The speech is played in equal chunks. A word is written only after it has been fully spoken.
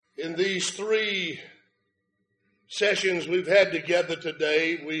In these three sessions we've had together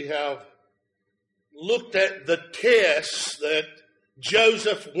today, we have looked at the tests that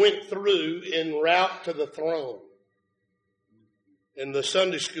Joseph went through en route to the throne. In the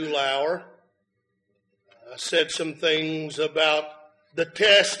Sunday school hour, I said some things about the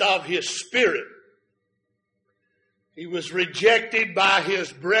test of his spirit. He was rejected by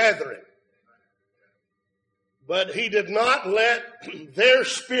his brethren, but he did not let their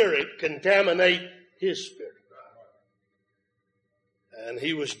spirit contaminate his spirit. And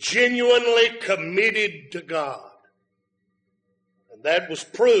he was genuinely committed to God. And that was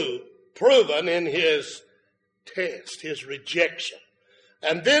proven in his test, his rejection.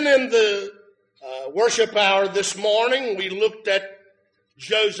 And then in the worship hour this morning, we looked at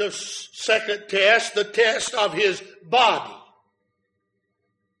Joseph's second test, the test of his body.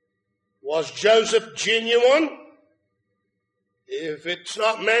 Was Joseph genuine? If it's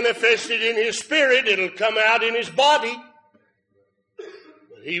not manifested in his spirit, it'll come out in his body.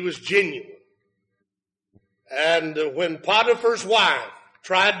 But he was genuine. And when Potiphar's wife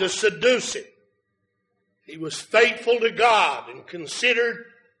tried to seduce him, he was faithful to God and considered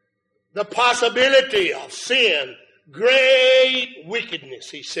the possibility of sin, great wickedness,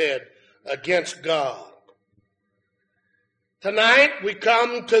 he said, against God. Tonight we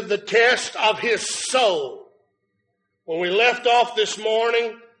come to the test of his soul. When we left off this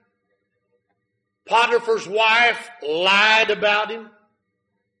morning, Potiphar's wife lied about him,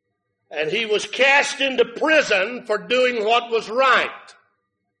 and he was cast into prison for doing what was right.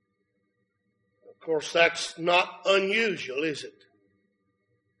 Of course, that's not unusual, is it?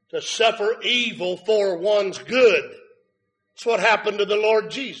 To suffer evil for one's good. That's what happened to the Lord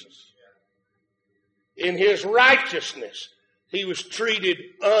Jesus. In his righteousness, he was treated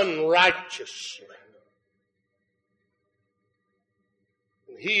unrighteously.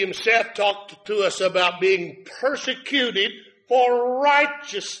 He himself talked to us about being persecuted for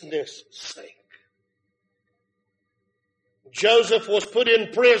righteousness' sake. Joseph was put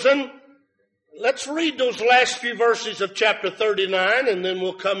in prison. Let's read those last few verses of chapter 39, and then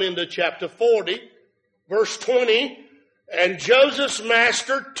we'll come into chapter 40. Verse 20, and Joseph's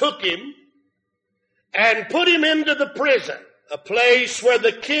master took him and put him into the prison, a place where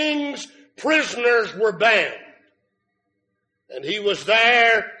the king's prisoners were bound. And he was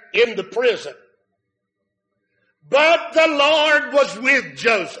there in the prison. But the Lord was with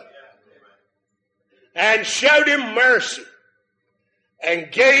Joseph and showed him mercy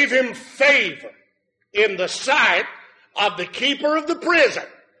and gave him favor in the sight of the keeper of the prison.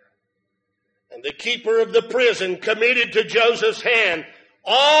 And the keeper of the prison committed to Joseph's hand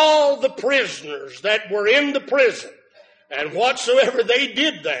all the prisoners that were in the prison. And whatsoever they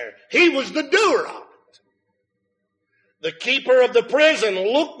did there, he was the doer of it. The keeper of the prison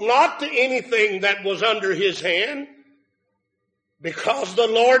looked not to anything that was under his hand, because the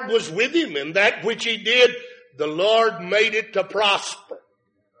Lord was with him, and that which he did, the Lord made it to prosper.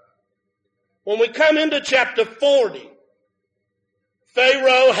 When we come into chapter 40,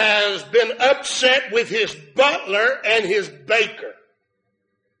 Pharaoh has been upset with his butler and his baker.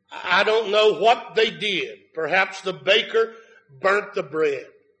 I don't know what they did. Perhaps the baker burnt the bread,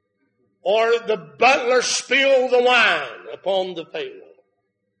 or the butler spilled the wine upon the Pharaoh.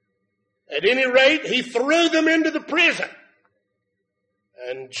 At any rate, he threw them into the prison.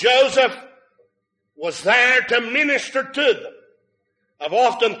 And Joseph was there to minister to them. I've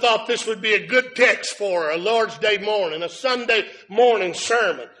often thought this would be a good text for a Lord's Day morning, a Sunday morning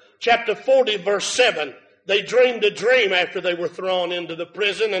sermon. Chapter 40, verse 7. They dreamed a dream after they were thrown into the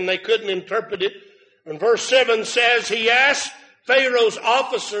prison, and they couldn't interpret it. And verse 7 says, he asked Pharaoh's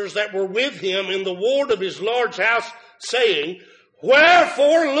officers that were with him in the ward of his Lord's house, saying,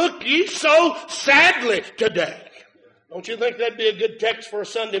 wherefore look ye so sadly today? Don't you think that'd be a good text for a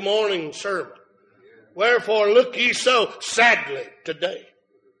Sunday morning sermon? Wherefore look ye so sadly today?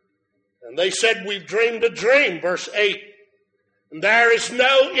 And they said, we've dreamed a dream, verse 8. And there is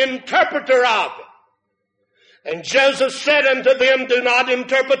no interpreter of it. And Joseph said unto them, do not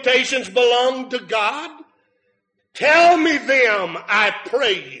interpretations belong to God? Tell me them, I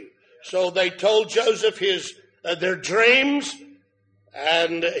pray you. So they told Joseph their dreams,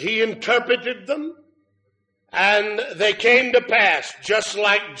 and he interpreted them, and they came to pass, just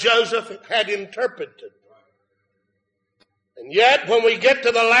like Joseph had interpreted. And yet, when we get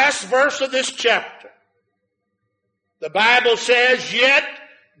to the last verse of this chapter, the Bible says, yet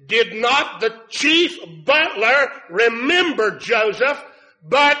did not the chief butler remember Joseph,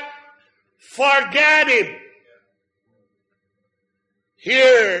 but forgot him.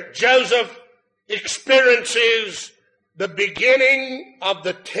 Here, Joseph experiences the beginning of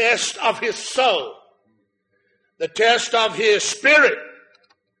the test of his soul. The test of his spirit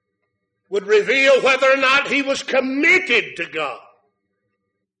would reveal whether or not he was committed to God.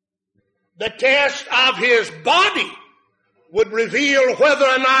 The test of his body would reveal whether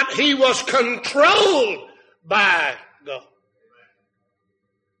or not he was controlled by God.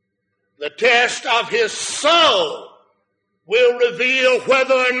 The test of his soul will reveal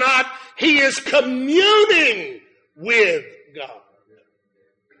whether or not he is communing with God.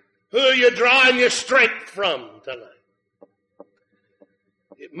 Who are you drawing your strength from tonight?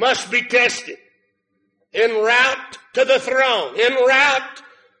 It must be tested en route to the throne, en route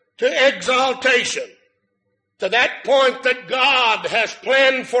to exaltation, to that point that God has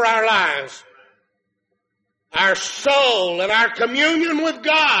planned for our lives. Our soul and our communion with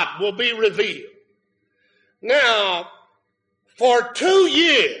God will be revealed. Now, for 2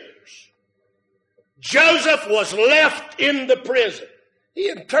 years, Joseph was left in the prison. He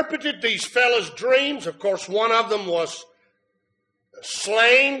interpreted these fellows' dreams. Of course, one of them was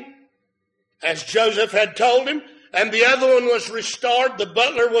slain, as Joseph had told him, and the other one was restored. The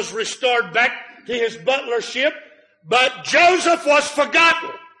butler was restored back to his butlership, but Joseph was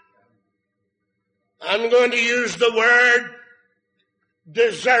forgotten. I'm going to use the word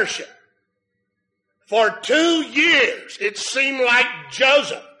desertion. For 2 years, it seemed like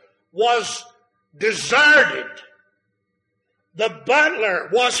Joseph was deserted. The butler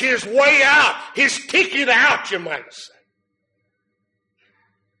was his way out, his ticket out, you might say.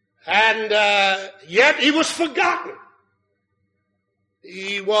 And yet he was forgotten.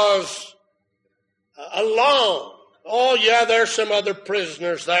 He was alone. Oh, yeah, there's some other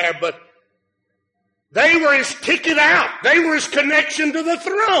prisoners there, but they were his ticket out. They were his connection to the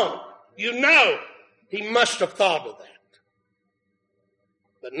throne. You know, he must have thought of that.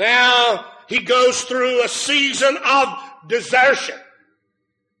 But now he goes through a season of desertion.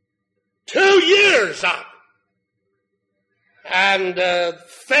 2 years of it. And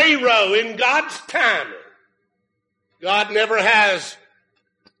Pharaoh, in God's timing, God never has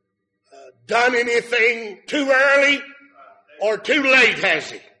done anything too early or too late,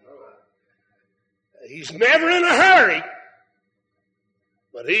 has he? He's never in a hurry,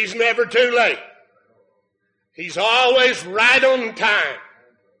 but he's never too late. He's always right on time.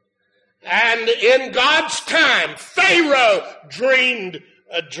 And in God's time, Pharaoh dreamed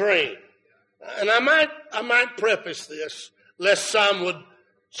a dream. And I might preface this, lest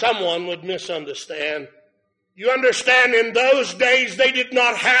someone would misunderstand. You understand, in those days they did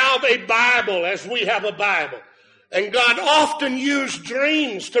not have a Bible as we have a Bible. And God often used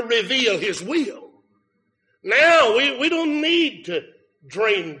dreams to reveal his will. Now we don't need to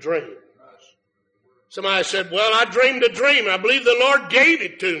dream dreams. Somebody said, well, I dreamed a dream. I believe the Lord gave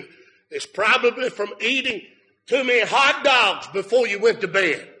it to me. It's probably from eating too many hot dogs before you went to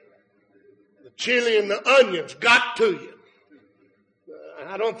bed. The chili and the onions got to you.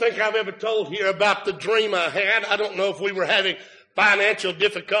 I don't think I've ever told here about the dream I had. I don't know if we were having financial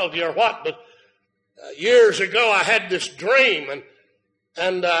difficulty or what, but years ago I had this dream,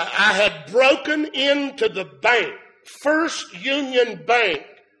 and I had broken into the bank, First Union Bank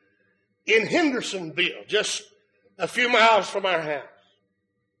in Hendersonville, just a few miles from our house.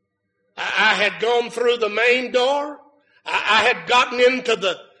 I had gone through the main door. I had gotten into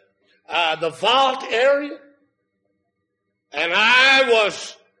the vault area, and I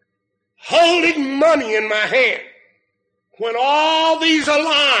was holding money in my hand when all these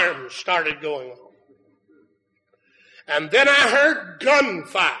alarms started going on. And then I heard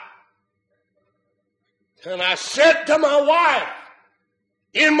gunfire. And I said to my wife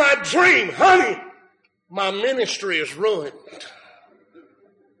in my dream, honey, my ministry is ruined.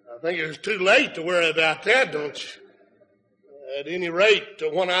 I think it was too late to worry about that, don't you? At any rate,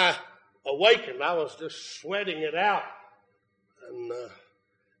 when I awakened, I was just sweating it out. And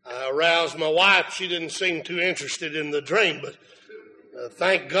I aroused my wife. She didn't seem too interested in the dream, but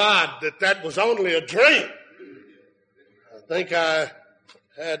thank God that was only a dream. I think I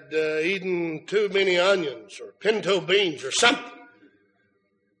had eaten too many onions or pinto beans or something.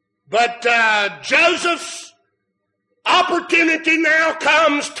 But Joseph's opportunity now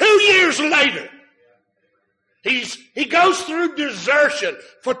comes 2 years later. He goes through desertion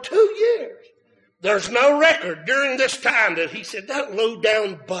for 2 years. There's no record during this time that he said, that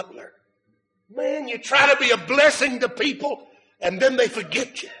low-down butler, man, you try to be a blessing to people and then they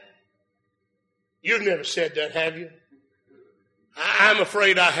forget you. You've never said that, have you? I'm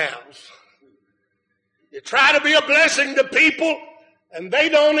afraid I have. You try to be a blessing to people and they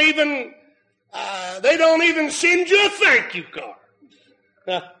don't even send you a thank you card.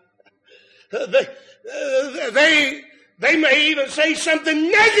 They may even say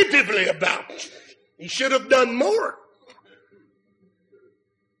something negatively about you. He should have done more.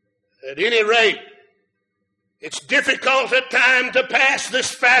 At any rate, it's difficult at times to pass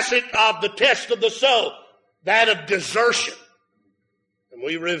this facet of the test of the soul, that of desertion. And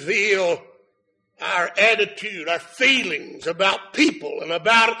we reveal our attitude, our feelings about people and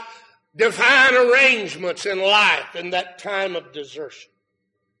about divine arrangements in life in that time of desertion.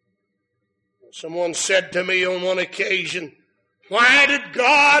 Someone said to me on one occasion, "Why did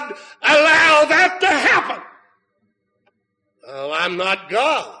God allow that to happen?" Oh, I'm not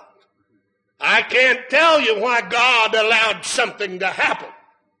God. I can't tell you why God allowed something to happen.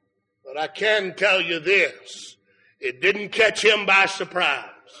 But I can tell you this. It didn't catch him by surprise.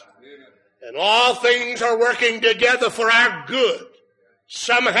 And all things are working together for our good.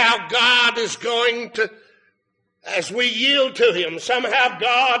 Somehow God is going to, as we yield to him, somehow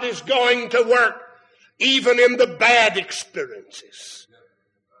God is going to work even in the bad experiences.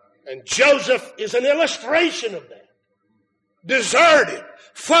 And Joseph is an illustration of that. Deserted,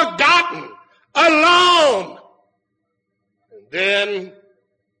 forgotten, alone. And then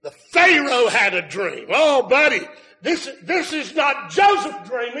the Pharaoh had a dream. Oh, buddy, this is not Joseph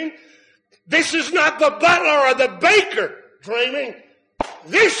dreaming. This is not the butler or the baker dreaming.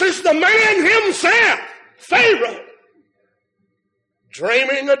 This is the man himself, Pharaoh,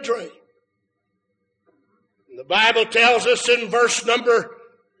 dreaming a dream. And the Bible tells us in verse number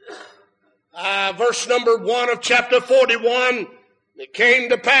 1 of chapter 41, it came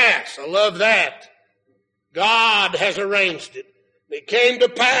to pass. I love that. God has arranged it. It came to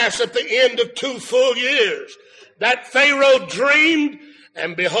pass at the end of 2 full years that Pharaoh dreamed,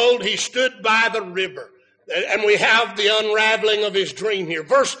 and behold, he stood by the river. And we have the unraveling of his dream here.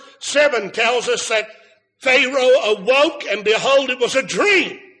 Verse 7 tells us that Pharaoh awoke, and behold, it was a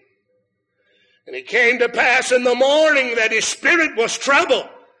dream. And it came to pass in the morning that his spirit was troubled.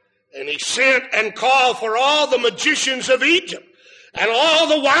 And he sent and called for all the magicians of Egypt and all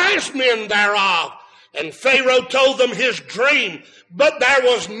the wise men thereof. And Pharaoh told them his dream, but there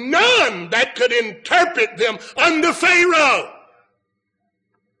was none that could interpret them unto Pharaoh.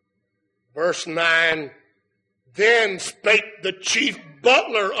 Verse 9, then spake the chief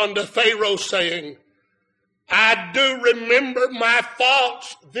butler unto Pharaoh, saying, I do remember my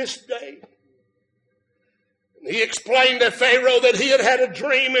faults this day. And he explained to Pharaoh that he had had a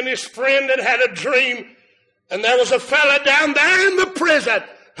dream, and his friend had had a dream, and there was a fella down there in the prison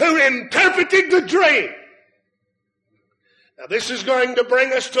who interpreted the dream. Now this is going to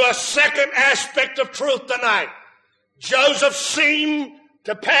bring us to a second aspect of truth tonight. Joseph seemed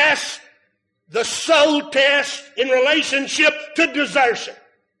to pass the soul test in relationship to desertion.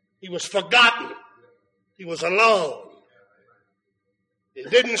 He was forgotten. He was alone. It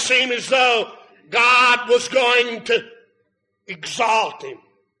didn't seem as though God was going to exalt him.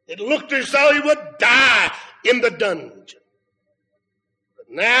 It looked as though he would die in the dungeon. But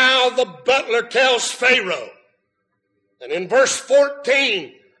now the butler tells Pharaoh, and in verse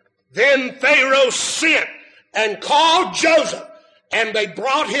 14, then Pharaoh sent and called Joseph, and they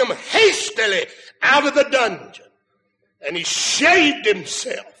brought him hastily out of the dungeon. And he shaved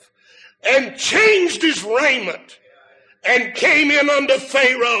himself and changed his raiment and came in unto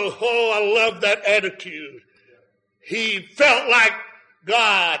Pharaoh. Oh, I love that attitude. He felt like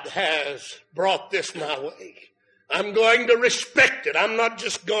God has brought this my way. I'm going to respect it. I'm not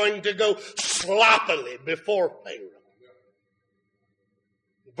just going to go sloppily before Pharaoh.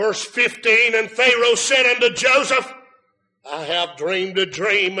 Verse 15, and Pharaoh said unto Joseph, I have dreamed a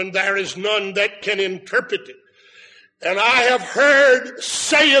dream, and there is none that can interpret it. And I have heard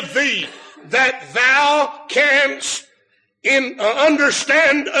say of thee that thou canst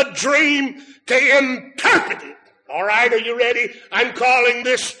understand a dream to interpret it. All right, are you ready? I'm calling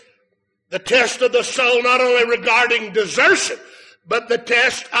this the test of the soul, not only regarding desertion, but the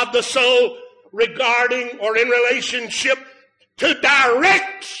test of the soul regarding or in relationship to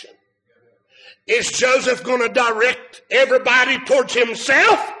direction. Is Joseph going to direct everybody towards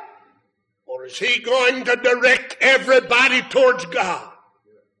himself? Or is he going to direct everybody towards God?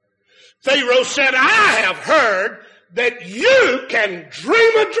 Pharaoh said, I have heard that you can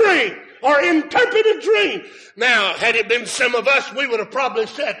dream a dream or interpret a dream. Now, had it been some of us, we would have probably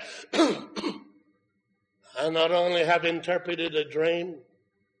said, I not only have interpreted a dream,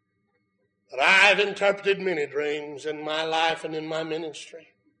 but I've interpreted many dreams in my life and in my ministry.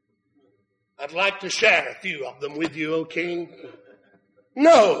 I'd like to share a few of them with you, O King.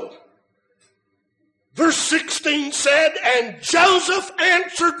 No. Verse 16 said, and Joseph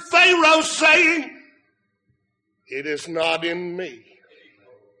answered Pharaoh, saying, it is not in me.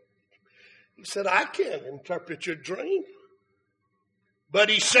 He said, I can't interpret your dream. But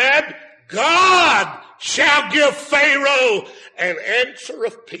he said, God shall give Pharaoh an answer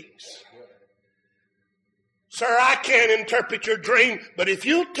of peace. Sir, I can't interpret your dream, but if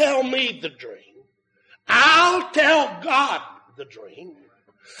you tell me the dream, I'll tell God the dream.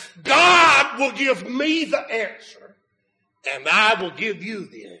 God will give me the answer, and I will give you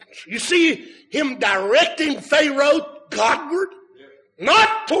the answer. You see him directing Pharaoh Godward,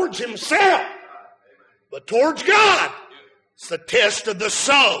 not towards himself, but towards God. It's the test of the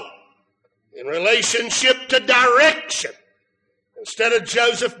soul in relationship to direction. Instead of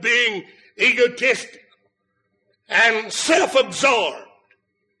Joseph being egotistic and self-absorbed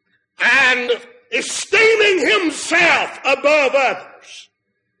and esteeming himself above others,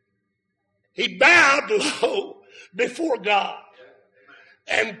 he bowed low before God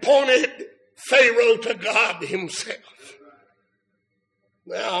and pointed Pharaoh to God himself.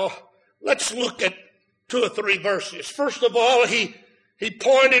 Now, let's look at 2 or 3 verses. First of all, he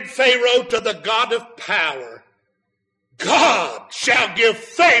pointed Pharaoh to the God of power. God shall give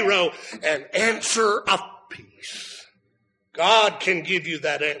Pharaoh an answer of peace. God can give you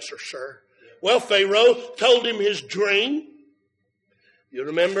that answer, sir. Well, Pharaoh told him his dream. You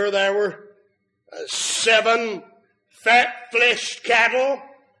remember there were 7 fat-fleshed cattle,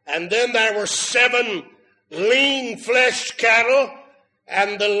 and then there were 7 lean-fleshed cattle,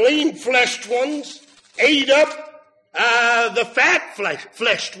 and the lean-fleshed ones ate up the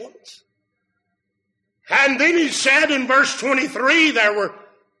fat-fleshed ones. And then he said in verse 23,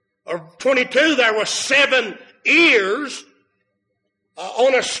 22, there were 7 ears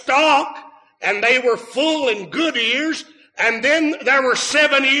on a stalk, and they were full and good ears. And then there were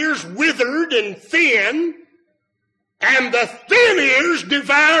 7 ears withered and thin, and the thin ears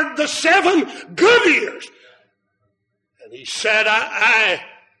devoured the 7 good ears. And he said, I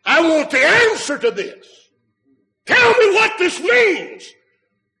want the answer to this. Tell me what this means.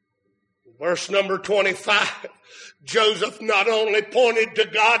 Verse number 25, Joseph not only pointed to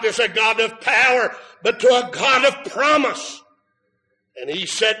God as a God of power, but to a God of promise. And he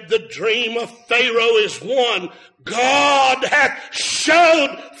said, the dream of Pharaoh is one. God hath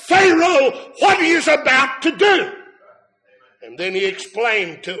showed Pharaoh what he is about to do. And then he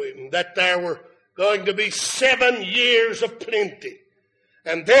explained to him that there were going to be 7 years of plenty.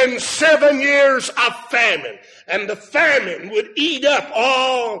 And then 7 years of famine. And the famine would eat up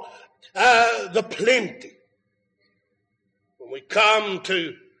all the plenty. When we come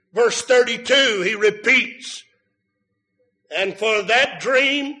to verse 32, he repeats, and for that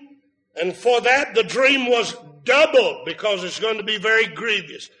dream, and for that the dream was doubled, because it's going to be very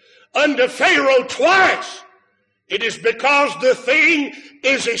grievous, unto Pharaoh twice. It is because the thing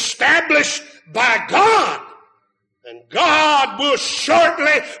is established by God, and God will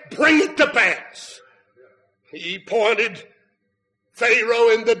shortly bring it to pass. He pointed Pharaoh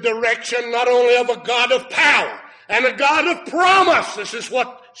in the direction not only of a God of power and a God of promise. This is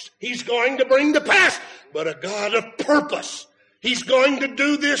what he's going to bring to pass. But a God of purpose. He's going to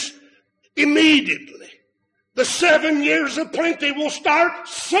do this immediately. The 7 years of plenty will start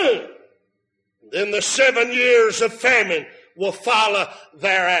soon. Then the 7 years of famine will follow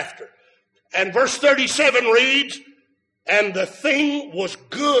thereafter. And verse 37 reads, and the thing was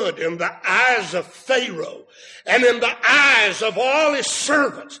good in the eyes of Pharaoh and in the eyes of all his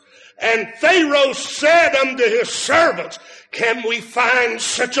servants. And Pharaoh said unto his servants, can we find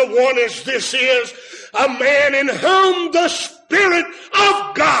such a one as this is, a man in whom the Spirit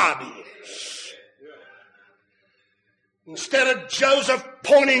of God is? Instead of Joseph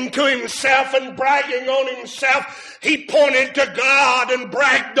pointing to himself and bragging on himself, he pointed to God and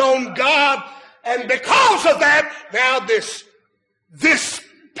bragged on God. And because of that, now this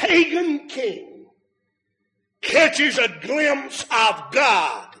pagan king catches a glimpse of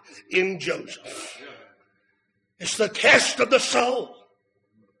God in Joseph. It's the test of the soul.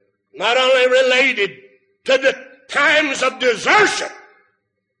 Not only related to the times of desertion,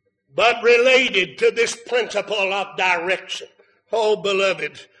 but related to this principle of direction. Oh,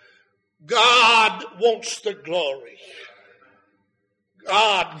 beloved, God wants the glory.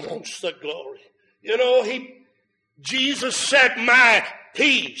 God wants the glory. You know, Jesus said, my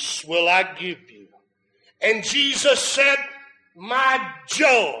peace will I give you. And Jesus said, my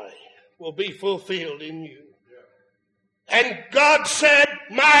joy will be fulfilled in you. And God said,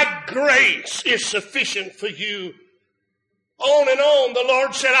 my grace is sufficient for you. On and on, the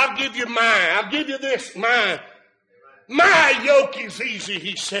Lord said, I'll give you mine. I'll give you this, mine. My yoke is easy,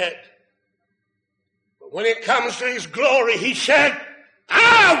 he said. But when it comes to his glory, he said,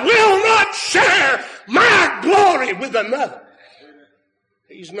 I will not share my glory with another.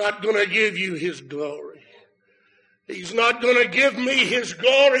 He's not going to give you his glory. He's not going to give me his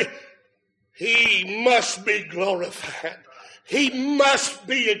glory. He must be glorified. He must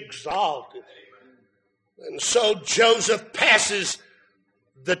be exalted. And so Joseph passes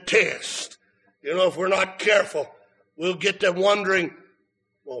the test. You know, if we're not careful, we'll get to wondering,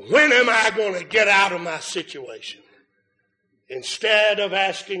 well, when am I going to get out of my situation? Instead of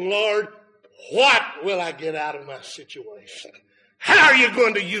asking, Lord, what will I get out of my situation? How are you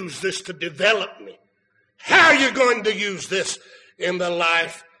going to use this to develop me? How are you going to use this in the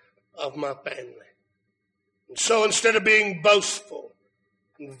life of my family? And so instead of being boastful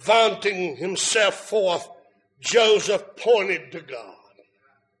and vaunting himself forth, Joseph pointed to God.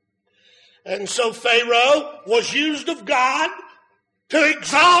 And so Pharaoh was used of God to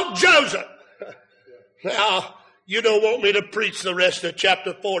exalt Joseph. Now, you don't want me to preach the rest of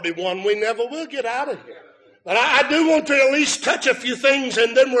chapter 41. We never will get out of here. But I do want to at least touch a few things,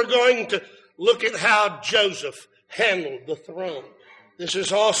 and then we're going to look at how Joseph handled the throne. This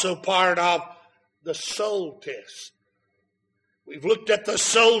is also part of the soul test. We've looked at the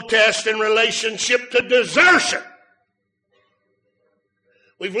soul test in relationship to desertion.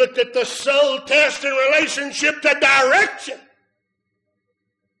 We've looked at the soul test in relationship to direction.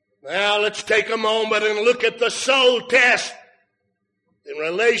 Now let's take a moment and look at the soul test in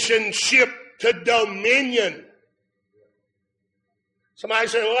relationship to dominion. Somebody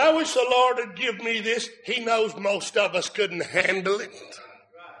said, well, I wish the Lord would give me this. He knows most of us couldn't handle it.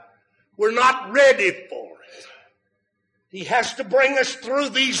 We're not ready for it. He has to bring us through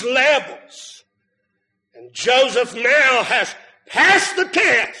these levels. And Joseph now has passed the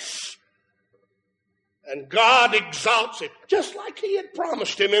test. And God exalts it, just like he had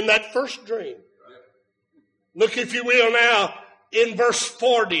promised him in that first dream. Look, if you will, now in verse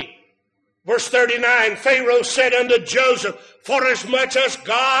 40. Verse 39, Pharaoh said unto Joseph, forasmuch as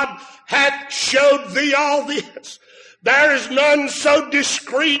God hath showed thee all this, there is none so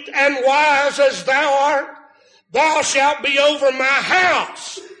discreet and wise as thou art. Thou shalt be over my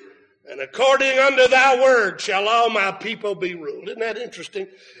house, and according unto thy word shall all my people be ruled. Isn't that interesting?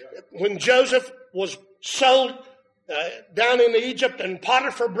 When Joseph was sold down in Egypt and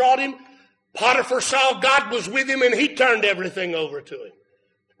Potiphar brought him, Potiphar saw God was with him and he turned everything over to him.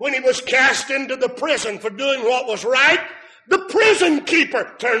 When he was cast into the prison for doing what was right, the prison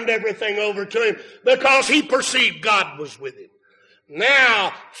keeper turned everything over to him because he perceived God was with him.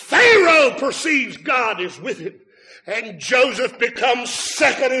 Now, Pharaoh perceives God is with him, and Joseph becomes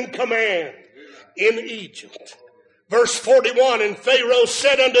second in command in Egypt. Verse 41, and Pharaoh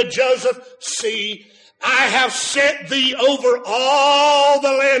said unto Joseph, see, I have set thee over all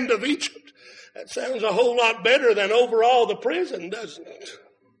the land of Egypt. That sounds a whole lot better than over all the prison, doesn't it?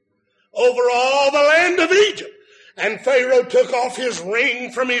 Over all the land of Egypt. And Pharaoh took off his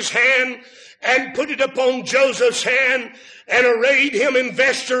ring from his hand and put it upon Joseph's hand and arrayed him in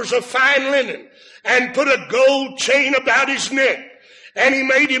vestures of fine linen and put a gold chain about his neck. And he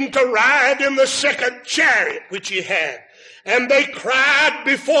made him to ride in the second chariot which he had. And they cried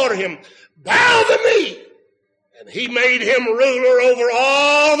before him, bow the knee. And he made him ruler over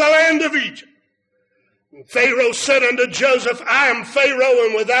all the land of Egypt. And Pharaoh said unto Joseph, I am Pharaoh,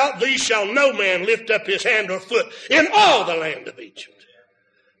 and without thee shall no man lift up his hand or foot in all the land of Egypt.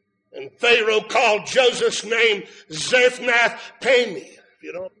 And Pharaoh called Joseph's name Zephnath-Paneah,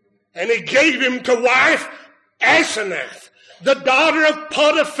 and he gave him to wife Asenath, the daughter of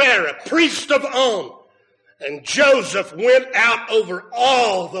Potiphar, priest of On. And Joseph went out over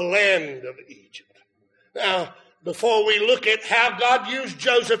all the land of Egypt. Now, before we look at how God used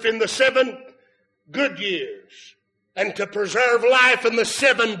Joseph in the 7 good years and to preserve life in the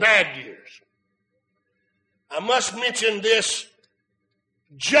 7 bad years, I must mention this.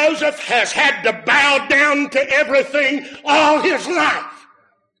 Joseph has had to bow down to everything all his life.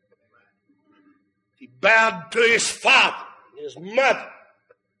 He bowed to his father, his mother,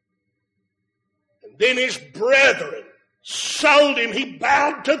 and then his brethren sold him. He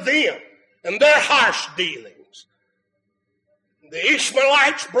bowed to them and their harsh dealings. The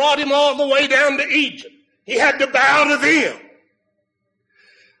Ishmaelites brought him all the way down to Egypt. He had to bow to them.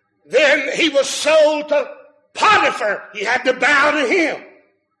 Then he was sold to Potiphar. He had to bow to him.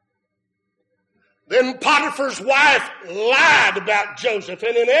 Then Potiphar's wife lied about Joseph,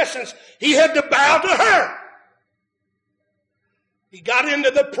 and in essence, he had to bow to her. He got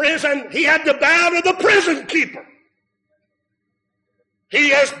into the prison. He had to bow to the prison keeper. He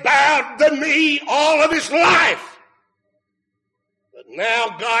has bowed the knee all of his life. But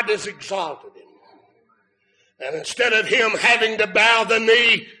now God has exalted him. And instead of him having to bow the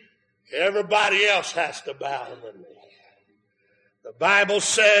knee, everybody else has to bow the knee. The Bible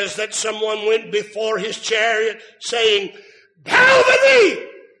says that someone went before his chariot saying, "Bow the knee!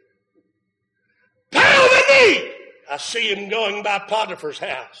 Bow the knee!" I see him going by Potiphar's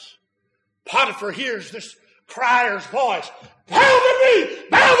house. Potiphar hears this crier's voice, "Bow the knee!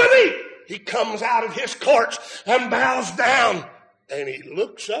 Bow the knee!" He comes out of his courts and bows down. And he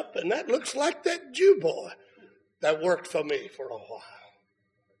looks up, and that looks like that Jew boy that worked for me for a while.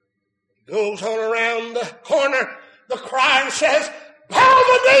 He goes on around the corner. The crier says,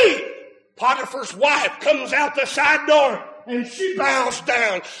 "Bow the knee!" Potiphar's wife comes out the side door, and she bows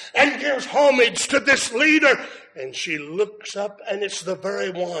down and gives homage to this leader. And she looks up, and it's the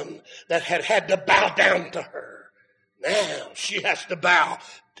very one that had to bow down to her. Now she has to bow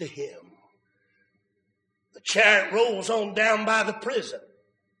to him. The chariot rolls on down by the prison.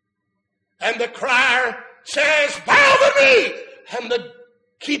 And the crier says, "Bow the knee!" And the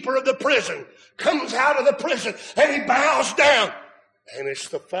keeper of the prison comes out of the prison, and he bows down. And it's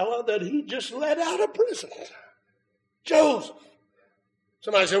the fellow that he just let out of prison, Joseph.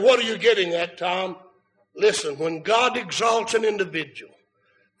 Somebody said, "What are you getting at, Tom?" Listen, when God exalts an individual,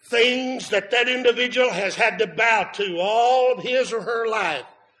 things that individual has had to bow to all of his or her life,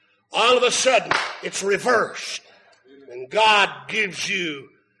 all of a sudden it's reversed. And God gives you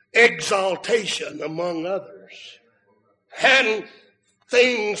exaltation among others. And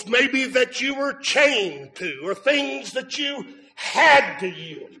things maybe that you were chained to, or things that you had to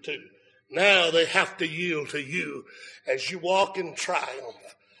yield to, now they have to yield to you as you walk in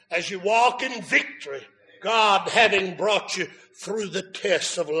triumph, as you walk in victory, God having brought you through the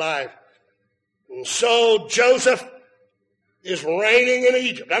tests of life. And so Joseph is reigning in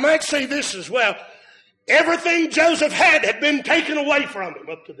Egypt. I might say this as well. Everything Joseph had been taken away from him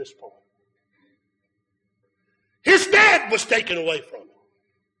up to this point. His dad was taken away from him.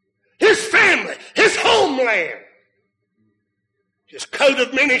 His family, his homeland, his coat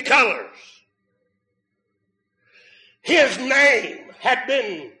of many colors. His name had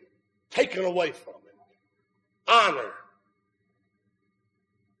been taken away from him. Honor.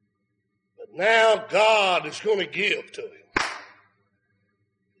 But now God is going to give to him.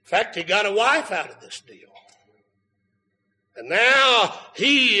 In fact, he got a wife out of this deal. And now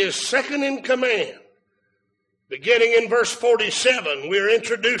he is second in command. Beginning in verse 47, we're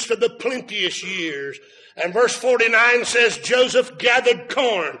introduced to the plenteous years. And verse 49 says, Joseph gathered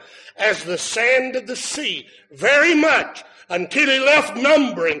corn as the sand of the sea, very much, until he left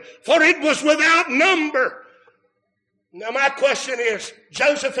numbering, for it was without number. Now my question is,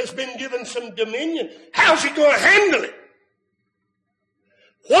 Joseph has been given some dominion. How's he going to handle it?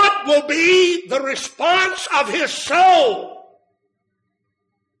 What will be the response of his soul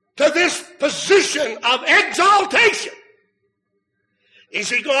to this position of exaltation? Is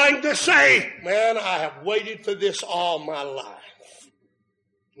he going to say, man, I have waited for this all my life?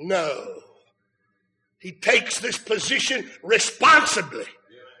 No. He takes this position responsibly.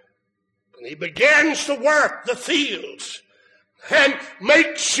 And he begins to work the fields and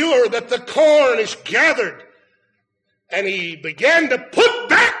make sure that the corn is gathered. And he began to put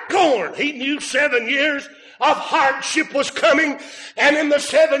back corn. He knew 7 years of hardship was coming. And in the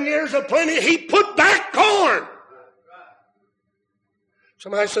 7 years of plenty, he put back corn.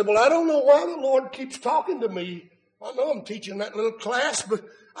 Somebody said, well, I don't know why the Lord keeps talking to me. I know I'm teaching that little class, but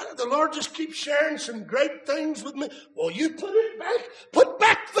the Lord just keeps sharing some great things with me. Well, you put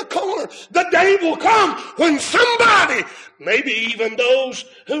back the corn. The day will come when somebody, maybe even those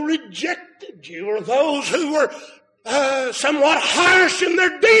who rejected you or those who were somewhat harsh in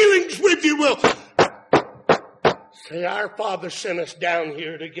their dealings with you will say, our Father sent us down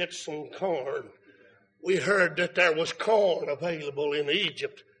here to get some corn. We heard that there was corn available in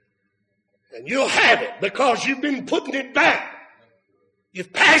Egypt. And you'll have it because you've been putting it back.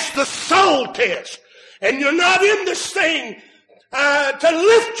 You've passed the soul test. And you're not in this thing to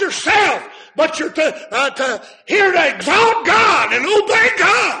lift yourself, but you're here to exalt God and obey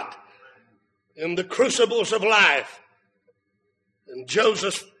God in the crucibles of life. And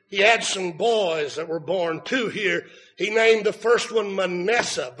Joseph, he had some boys that were born too here. He named the first one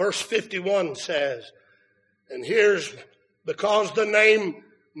Manasseh, verse 51 says. And here's, because the name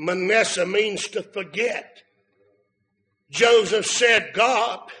Manasseh means to forget. Joseph said,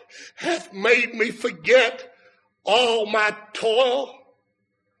 God hath made me forget all my toil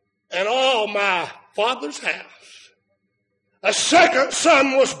and all my father's house. A second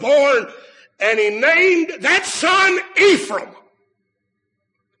son was born, and he named that son Ephraim.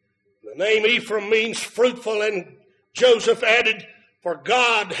 The name Ephraim means fruitful, and Joseph added, for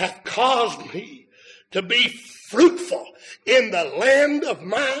God hath caused me to be fruitful in the land of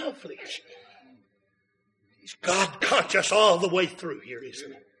my affliction. He He's God conscious all the way through here,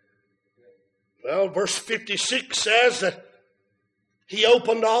 isn't he? Well, verse 56 says that he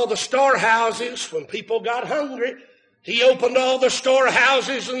opened all the storehouses when people got hungry. He opened all the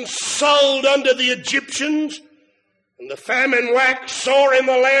storehouses and sold unto the Egyptians. And the famine waxed sore in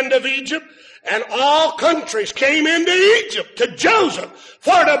the land of Egypt. And all countries came into Egypt to Joseph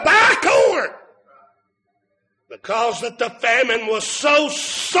for to buy corn. Because that the famine was so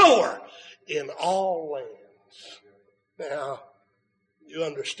sore in all lands. Now, you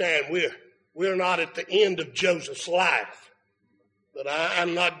understand, we're not at the end of Joseph's life. But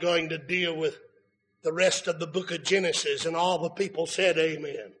I'm not going to deal with the rest of the book of Genesis. And all the people said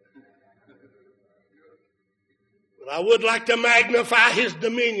amen. But I would like to magnify his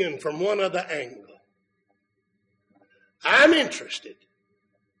dominion from one other angle. I'm interested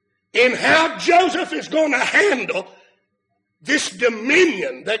in how Joseph is going to handle this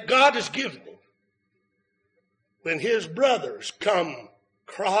dominion that God has given him when his brothers come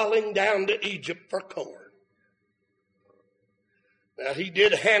crawling down to Egypt for corn. Now, he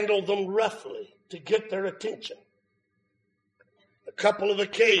did handle them roughly to get their attention. A couple of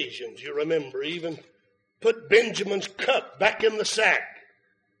occasions, you remember, even put Benjamin's cup back in the sack.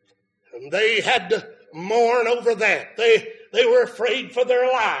 And they had to mourn over that. They were afraid for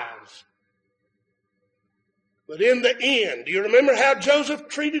their lives. But in the end, do you remember how Joseph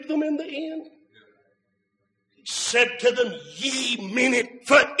treated them in the end? He said to them, ye meant it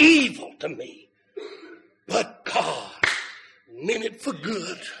for evil to me, but God meant it for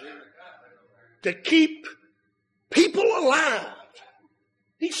good, to keep people alive.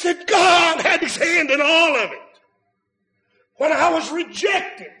 He said God had his hand in all of it. When I was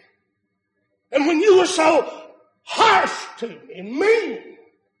rejected, and when you were so harsh to me and mean.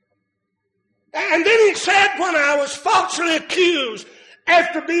 And then he said when I was falsely accused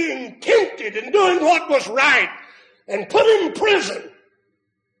after being tempted and doing what was right and put in prison,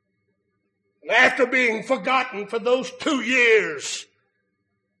 and after being forgotten for those 2 years,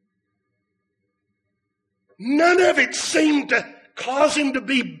 none of it seemed to cause him to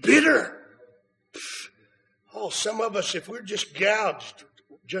be bitter. Oh, some of us, if we're just gouged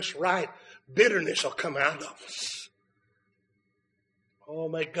just right, bitterness will come out of us. Oh,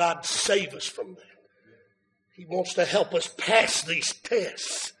 may God save us from that. He wants to help us pass these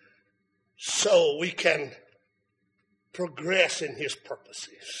tests so we can progress in his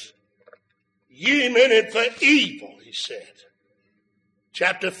purposes. Ye meant it for evil, he said.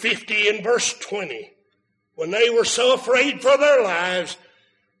 Chapter 50 and verse 20. When they were so afraid for their lives,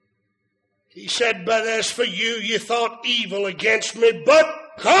 he said, but as for you, ye thought evil against me, but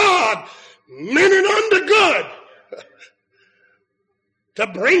God meant it unto good, to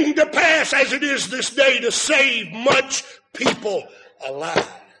bring to pass as it is this day to save much people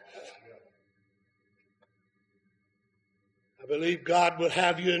alive. I believe God would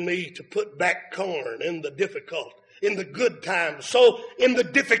have you and me to put back corn in the difficult, in the good times. So in the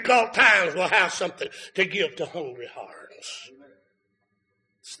difficult times we'll have something to give to hungry hearts.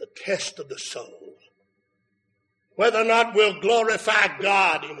 It's the test of the soul. Whether or not we'll glorify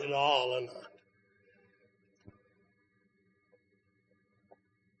God in it all or not.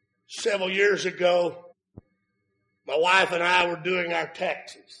 Several years ago, my wife and I were doing our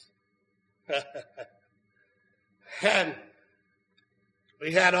taxes. And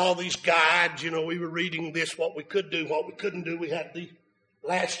we had all these guides, we were reading this, what we could do, what we couldn't do. We had the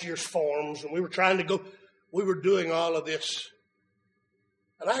last year's forms, and we were we were doing all of this.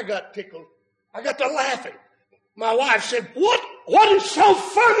 And I got tickled. I got to laughing. My wife said, what is so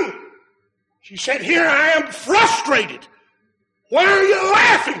funny? She said, here I am frustrated. Why are you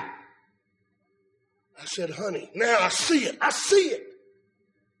laughing? I said, honey, now I see it. I see it.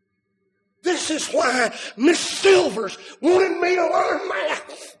 This is why Miss Silvers wanted me to learn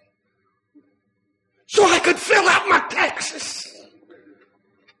math. So I could fill out my taxes.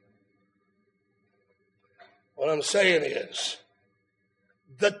 What I'm saying is,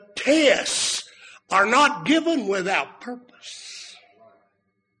 the tests are not given without purpose.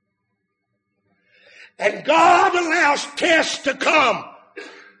 And God allows tests to come,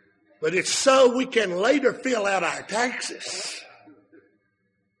 but it's so we can later fill out our taxes.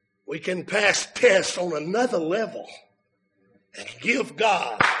 We can pass tests on another level and give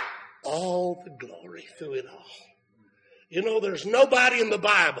God all the glory through it all. There's nobody in the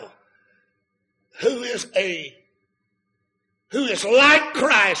Bible who is like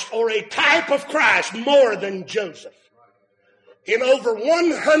Christ or a type of Christ more than Joseph. In over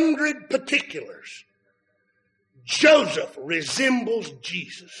 100 particulars, Joseph resembles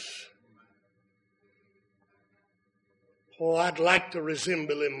Jesus. Oh, I'd like to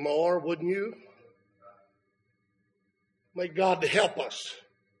resemble him more, wouldn't you? May God help us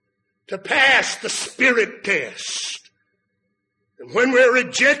to pass the Spirit test. And when we're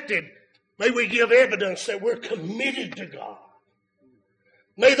rejected, may we give evidence that we're committed to God.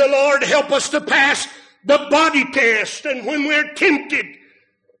 May the Lord help us to pass the body test. And when we're tempted,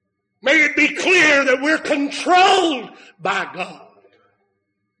 may it be clear that we're controlled by God.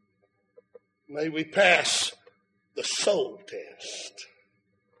 May we pass the soul test.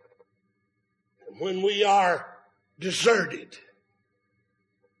 And when we are deserted,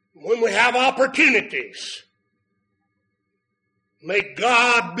 when we have opportunities, may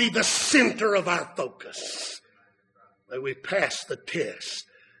God be the center of our focus. May we pass the test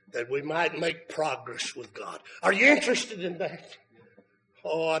that we might make progress with God. Are you interested in that?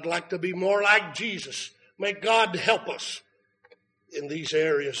 Oh, I'd like to be more like Jesus. May God help us in these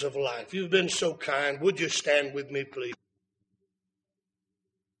areas of life. You've been so kind. Would you stand with me, please?